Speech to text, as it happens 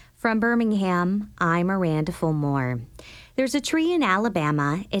From Birmingham, I'm Miranda Fulmore. There's a tree in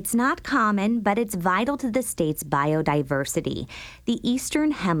Alabama. It's not common, but it's vital to the state's biodiversity. The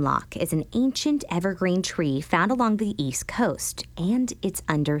eastern hemlock is an ancient evergreen tree found along the East Coast, and it's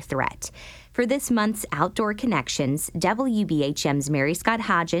under threat. For this month's Outdoor Connections, WBHM's Mary Scott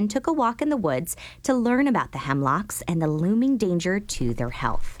Hodgen took a walk in the woods to learn about the hemlocks and the looming danger to their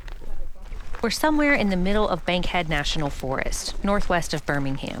health. We're somewhere in the middle of Bankhead National Forest, northwest of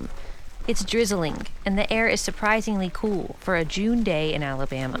Birmingham. It's drizzling, and the air is surprisingly cool for a June day in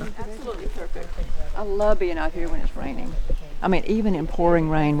Alabama. Absolutely perfect. I love being out here when it's raining. I mean, even in pouring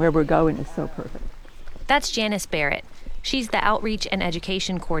rain, where we're going is so perfect. That's Janice Barrett. She's the Outreach and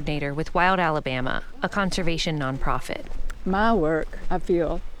Education Coordinator with Wild Alabama, a conservation nonprofit. My work, I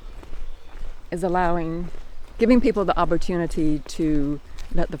feel, is giving people the opportunity to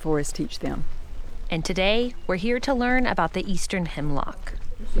let the forest teach them. And today, we're here to learn about the eastern hemlock.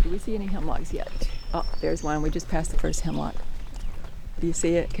 Do we see any hemlocks yet? Oh, there's one. We just passed the first hemlock. Do you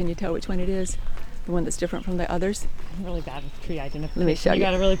see it? Can you tell which one it is? The one that's different from the others? I'm really bad with tree identification. Let me show you. You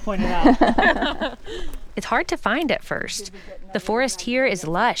gotta really point it out. It's hard to find at first. The forest here is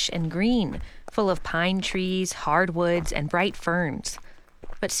lush and green, full of pine trees, hardwoods, and bright ferns.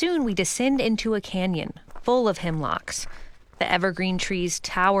 But soon we descend into a canyon full of hemlocks. The evergreen trees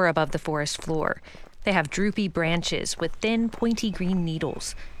tower above the forest floor. They have droopy branches with thin, pointy green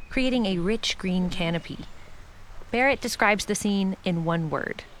needles, creating a rich green canopy. Barrett describes the scene in one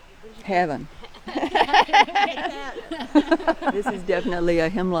word. Heaven. This is definitely a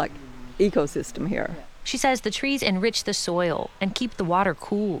hemlock ecosystem here. She says the trees enrich the soil and keep the water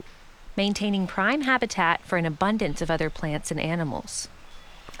cool, maintaining prime habitat for an abundance of other plants and animals.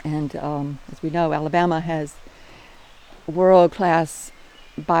 And as we know, Alabama has world-class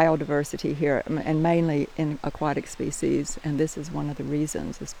biodiversity here, and mainly in aquatic species, and this is one of the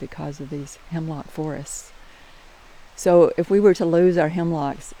reasons. It's because of these hemlock forests. So if we were to lose our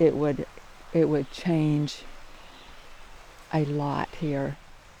hemlocks, it would change a lot here.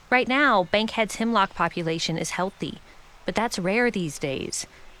 Right now, Bankhead's hemlock population is healthy, but that's rare these days.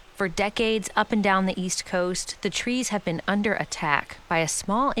 For decades up and down the East Coast, the trees have been under attack by a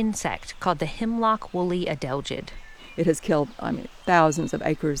small insect called the hemlock woolly adelgid. It has killed, thousands of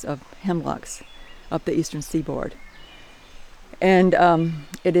acres of hemlocks up the eastern seaboard. And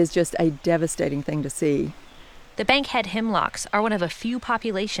it is just a devastating thing to see. The Bankhead hemlocks are one of a few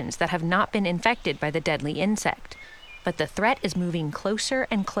populations that have not been infected by the deadly insect. But the threat is moving closer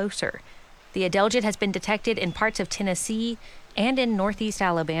and closer. The adelgid has been detected in parts of Tennessee and in northeast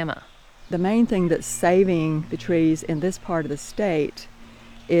Alabama. The main thing that's saving the trees in this part of the state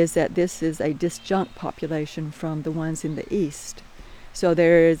is that this is a disjunct population from the ones in the east. So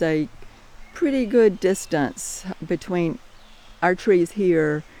there is a pretty good distance between our trees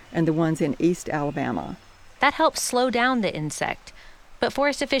here and the ones in East Alabama. That helps slow down the insect, but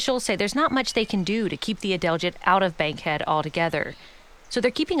forest officials say there's not much they can do to keep the adelgid out of Bankhead altogether. So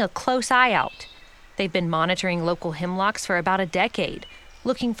they're keeping a close eye out. They've been monitoring local hemlocks for about a decade,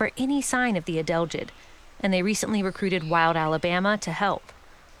 looking for any sign of the adelgid, and they recently recruited Wild Alabama to help.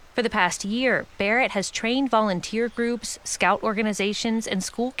 For the past year, Barrett has trained volunteer groups, scout organizations, and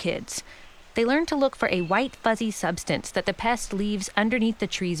school kids. They learn to look for a white fuzzy substance that the pest leaves underneath the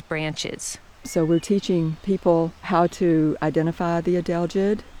tree's branches. So we're teaching people how to identify the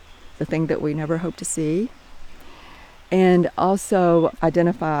adelgid, the thing that we never hope to see, and also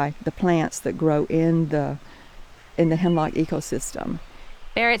identify the plants that grow in the hemlock ecosystem.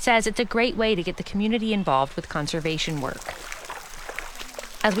 Barrett says it's a great way to get the community involved with conservation work.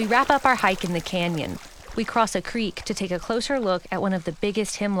 As we wrap up our hike in the canyon, we cross a creek to take a closer look at one of the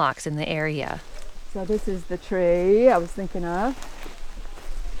biggest hemlocks in the area. So this is the tree I was thinking of.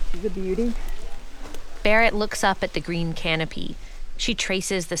 She's a beauty. Barrett looks up at the green canopy. She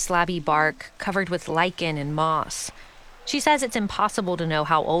traces the slabby bark covered with lichen and moss. She says it's impossible to know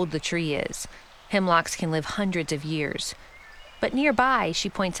how old the tree is. Hemlocks can live hundreds of years. But nearby, she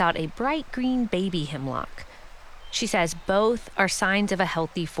points out a bright green baby hemlock. She says both are signs of a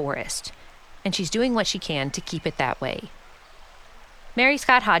healthy forest, and she's doing what she can to keep it that way. Mary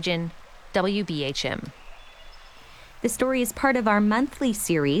Scott Hodgen, WBHM. The story is part of our monthly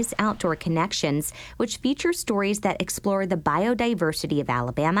series, Outdoor Connections, which features stories that explore the biodiversity of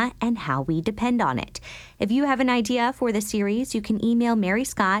Alabama and how we depend on it. If you have an idea for the series, you can email Mary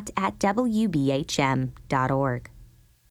Scott at WBHM.org.